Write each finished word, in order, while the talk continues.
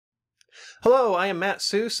Hello, I am Matt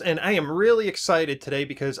Suess, and I am really excited today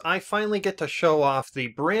because I finally get to show off the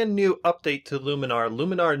brand new update to Luminar,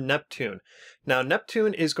 Luminar Neptune. Now,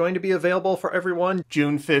 Neptune is going to be available for everyone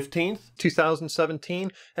June 15th,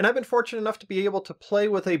 2017, and I've been fortunate enough to be able to play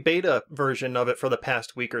with a beta version of it for the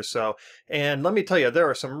past week or so. And let me tell you, there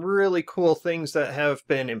are some really cool things that have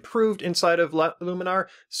been improved inside of Luminar,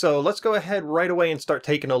 so let's go ahead right away and start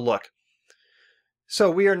taking a look. So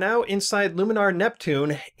we are now inside Luminar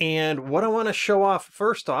Neptune, and what I want to show off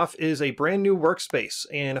first off is a brand new workspace.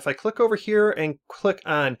 And if I click over here and click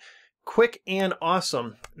on Quick and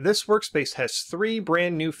Awesome, this workspace has 3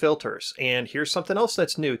 brand new filters. And here's something else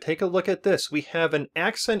that's new. Take a look at this. We have an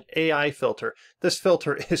accent AI filter. This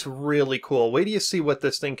filter is really cool. Wait till you see what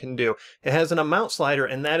this thing can do. It has an amount slider,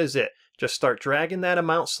 and that is it. Just start dragging that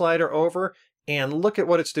amount slider over, and look at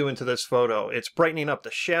what it's doing to this photo. It's brightening up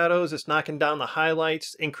the shadows, it's knocking down the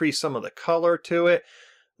highlights, increase some of the color to it.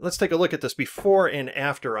 Let's take a look at this before and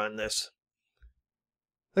after on this.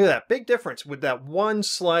 Look at that, big difference with that one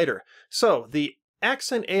slider. So the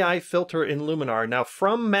Accent AI filter in Luminar. Now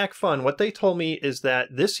from Macphun, what they told me is that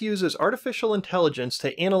this uses artificial intelligence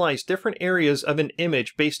to analyze different areas of an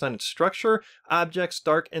image based on its structure, objects,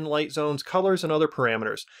 dark and light zones, colors, and other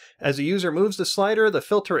parameters. As a user moves the slider, the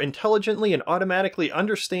filter intelligently and automatically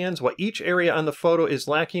understands what each area on the photo is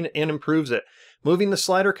lacking and improves it. Moving the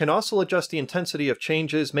slider can also adjust the intensity of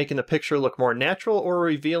changes, making the picture look more natural or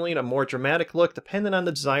revealing a more dramatic look depending on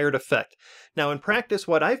the desired effect. Now in practice,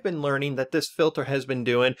 what I've been learning that this filter has been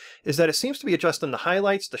doing is that it seems to be adjusting the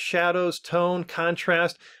highlights, the shadows, tone,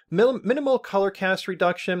 contrast, minimal color cast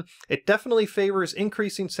reduction. It definitely favors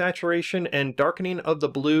increasing saturation and darkening of the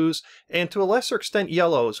blues, and to a lesser extent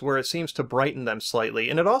yellows, where it seems to brighten them slightly.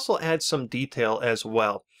 And it also adds some detail as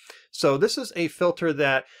well. So this is a filter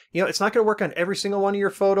that, it's not going to work on every single one of your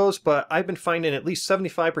photos, but I've been finding at least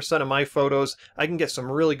 75% of my photos, I can get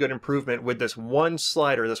some really good improvement with this one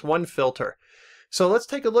slider, this one filter. So let's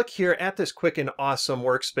take a look here at this quick and awesome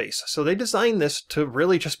workspace. So they designed this to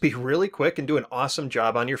really just be really quick and do an awesome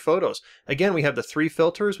job on your photos. Again, we have the 3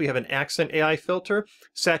 filters. We have an accent AI filter,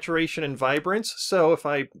 saturation and vibrance. So if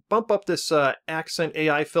I bump up this accent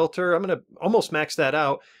AI filter, I'm going to almost max that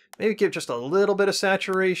out. Maybe give just a little bit of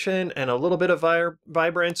saturation and a little bit of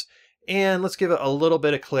vibrance, and let's give it a little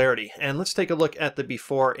bit of clarity. And let's take a look at the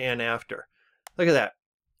before and after. Look at that.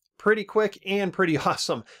 Pretty quick and pretty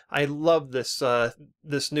awesome. I love this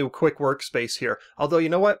this new quick workspace here. Although, you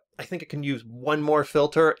know what? I think it can use one more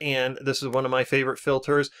filter, and this is one of my favorite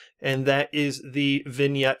filters, and that is the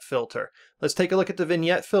vignette filter. Let's take a look at the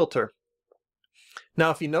vignette filter. Now,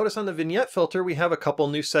 if you notice on the vignette filter, we have a couple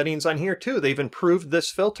new settings on here too. They've improved this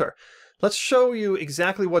filter. Let's show you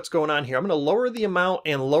exactly what's going on here. I'm going to lower the amount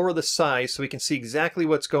and lower the size so we can see exactly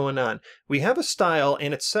what's going on. We have a style,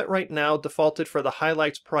 and it's set right now defaulted for the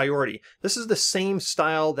highlights priority. This is the same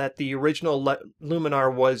style that the original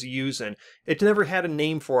Luminar was using. It never had a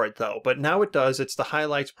name for it though, but now it does. It's the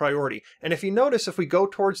highlights priority. And if you notice, if we go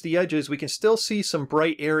towards the edges, we can still see some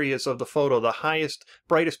bright areas of the photo. The highest,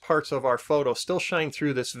 brightest parts of our photo still shine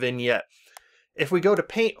through this vignette. If we go to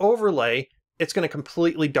paint overlay, it's going to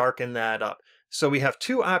completely darken that up. So we have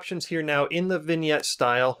 2 options here now in the vignette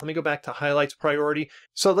style. Let me go back to highlights priority.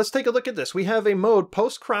 So let's take a look at this. We have a mode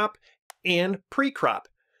post-crop and pre-crop.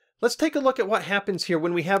 Let's take a look at what happens here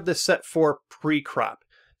when we have this set for pre-crop.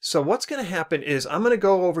 So what's going to happen is I'm going to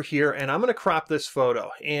go over here and I'm going to crop this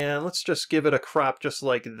photo. And let's just give it a crop just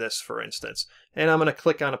like this, for instance. And I'm going to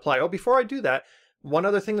click on apply. Oh, before I do that, one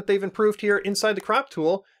other thing that they've improved here inside the crop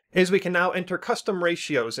tool is we can now enter custom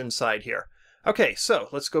ratios inside here. Okay, so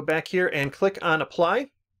let's go back here and click on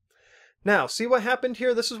apply. Now, see what happened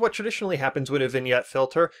here? This is what traditionally happens with a vignette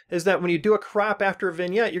filter, is that when you do a crop after a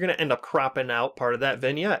vignette, you're going to end up cropping out part of that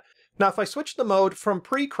vignette. Now, if I switch the mode from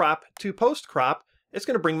pre-crop to post-crop, it's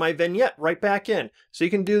going to bring my vignette right back in. So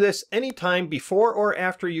you can do this anytime before or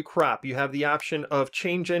after you crop. You have the option of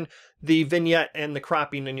changing the vignette and the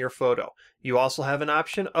cropping in your photo. You also have an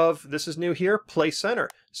option of, this is new here, play center.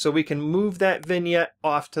 So we can move that vignette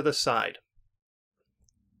off to the side.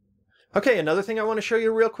 Okay, another thing I want to show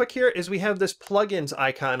you real quick here is we have this plugins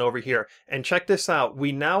icon over here. And check this out.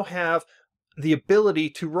 We now have the ability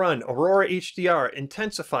to run Aurora HDR,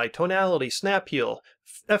 Intensify, Tonality, Snap Heal,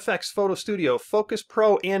 FX Photo Studio, Focus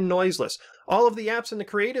Pro, and Noiseless. All of the apps in the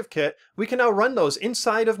Creative Kit, we can now run those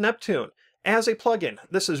inside of Neptune as a plugin.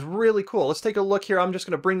 This is really cool. Let's take a look here. I'm just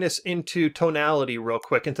going to bring this into tonality real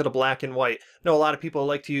quick, into the black and white. I know a lot of people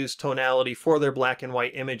like to use tonality for their black and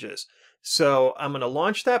white images. So I'm going to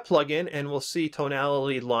launch that plugin, and we'll see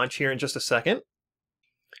tonality launch here in just a second.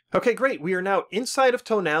 Okay, great. We are now inside of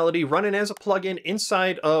Tonality, running as a plugin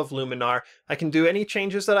inside of Luminar. I can do any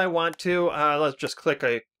changes that I want to. Let's just click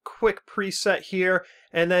a quick preset here.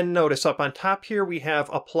 And then notice up on top here, we have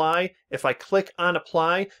Apply. If I click on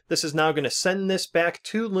Apply, this is now going to send this back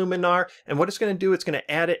to Luminar. And what it's going to do, it's going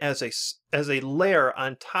to add it as a layer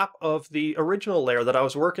on top of the original layer that I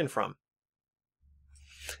was working from.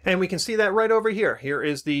 And we can see that right over here. Here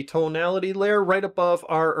is the Tonality layer right above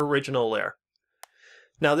our original layer.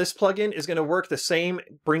 Now this plugin is going to work the same,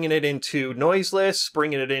 bringing it into Noiseless,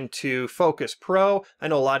 bringing it into Focus Pro. I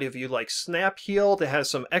know a lot of you like Snap Heal that has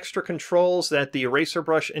some extra controls that the eraser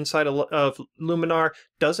brush inside of Luminar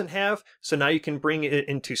doesn't have. So now you can bring it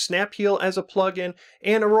into Snap Heal as a plugin.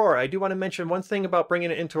 And Aurora, I do want to mention one thing about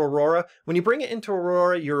bringing it into Aurora. When you bring it into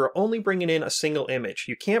Aurora, you're only bringing in a single image.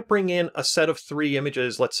 You can't bring in a set of 3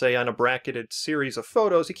 images, let's say on a bracketed series of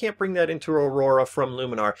photos. You can't bring that into Aurora from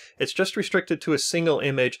Luminar. It's just restricted to a single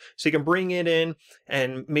image, so you can bring it in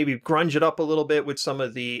and maybe grunge it up a little bit with some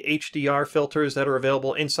of the HDR filters that are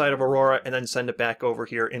available inside of Aurora, and then send it back over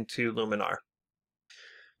here into Luminar.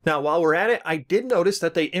 Now, while we're at it, I did notice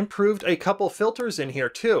that they improved a couple filters in here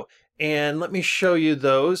too. And let me show you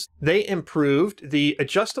those. They improved the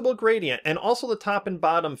adjustable gradient and also the top and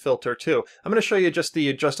bottom filter too. I'm going to show you just the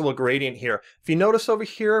adjustable gradient here. If you notice over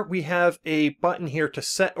here, we have a button here to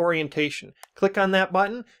set orientation. Click on that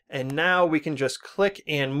button, and now we can just click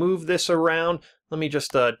and move this around. Let me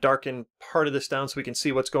just darken part of this down so we can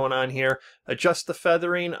see what's going on here. Adjust the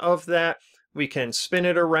feathering of that. We can spin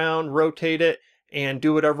it around, rotate it, and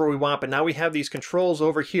do whatever we want. But now we have these controls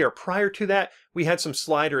over here. Prior to that, we had some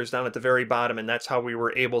sliders down at the very bottom, and that's how we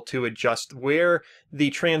were able to adjust where the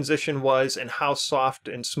transition was and how soft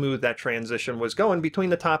and smooth that transition was going between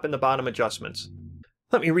the top and the bottom adjustments.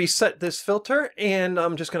 Let me reset this filter, and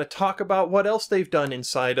I'm just going to talk about what else they've done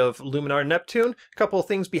inside of Luminar Neptune. A couple of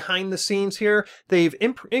things behind the scenes here. They've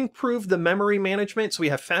improved the memory management, so we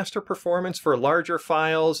have faster performance for larger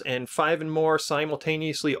files and 5 and more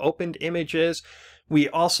simultaneously opened images. We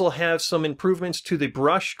also have some improvements to the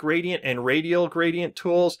brush gradient and radial gradient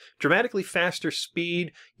tools, dramatically faster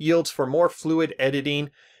speed, yields for more fluid editing.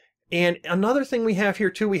 And another thing we have here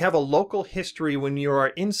too, we have a local history when you are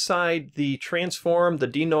inside the transform, the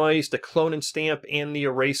denoise, the clone and stamp, and the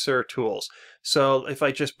eraser tools. So if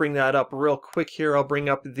I just bring that up real quick here, I'll bring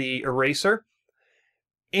up the eraser.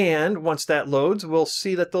 And once that loads, we'll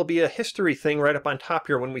see that there'll be a history thing right up on top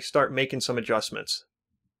here when we start making some adjustments.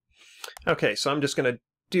 Okay, so I'm just going to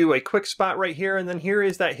do a quick spot right here, and then here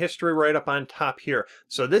is that history right up on top here.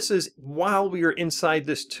 So this is while we are inside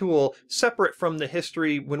this tool, separate from the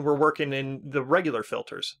history when we're working in the regular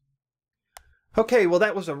filters. Okay, well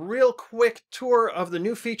that was a real quick tour of the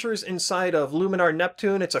new features inside of Luminar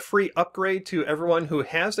Neptune. It's a free upgrade to everyone who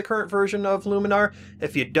has the current version of Luminar.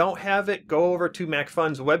 If you don't have it, go over to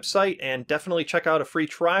Macphun's website and definitely check out a free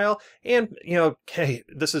trial. And, you know, hey,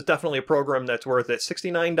 this is definitely a program that's worth it.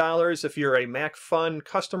 $69 if you're a Macphun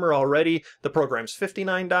customer already. The program's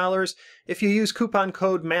 $59. If you use coupon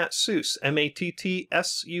code MATTSUESS,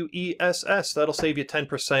 MATTSUESS, that'll save you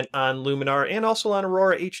 10% on Luminar and also on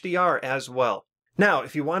Aurora HDR as well. Now,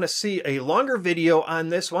 if you want to see a longer video on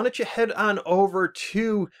this, why don't you head on over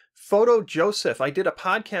to Photo Joseph. I did a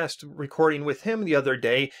podcast recording with him the other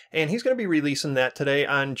day, and he's going to be releasing that today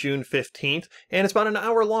on June 15th. And it's about an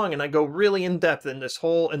hour long, and I go really in depth in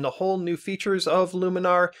the whole new features of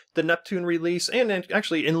Luminar, the Neptune release, and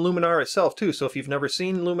actually in Luminar itself too. So if you've never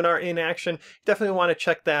seen Luminar in action, definitely want to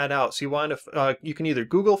check that out. So you can either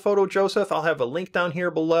Google Photo Joseph. I'll have a link down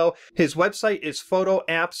here below. His website is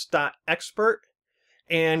photoapps.expert.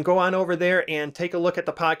 And go on over there and take a look at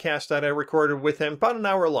the podcast that I recorded with him, about an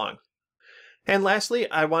hour long. And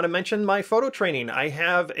lastly, I want to mention my photo training. I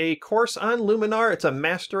have a course on Luminar. It's a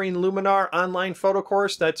Mastering Luminar online photo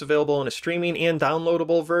course that's available in a streaming and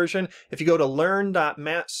downloadable version. If you go to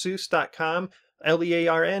learn.mattsuess.com,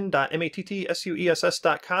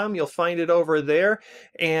 learn.mattsuess.com, you'll find it over there,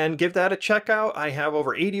 and give that a check out. I have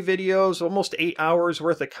over 80 videos, almost 8 hours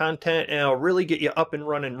worth of content, and I'll really get you up and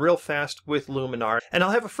running real fast with Luminar. And I'll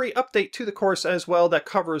have a free update to the course as well that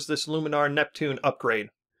covers this Luminar Neptune upgrade.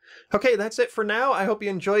 Okay, that's it for now. I hope you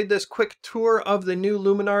enjoyed this quick tour of the new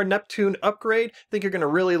Luminar Neptune upgrade. I think you're going to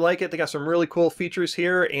really like it. They got some really cool features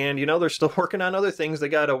here, and you know, they're still working on other things. They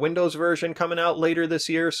got a Windows version coming out later this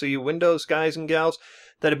year, so you Windows guys and gals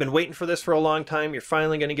that have been waiting for this for a long time, you're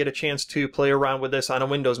finally going to get a chance to play around with this on a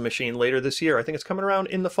Windows machine later this year. I think it's coming around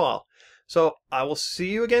in the fall. So I will see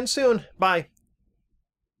you again soon. Bye.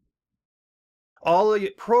 All the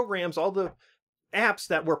programs, all the apps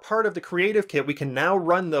that were part of the Creative Kit, we can now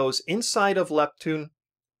run those inside of Neptune.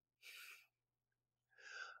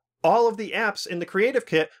 all of the apps in the Creative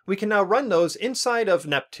Kit, we can now run those inside of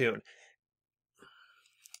Neptune.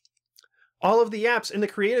 All of the apps in the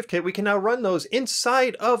Creative Kit, we can now run those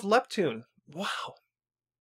inside of Neptune. Wow.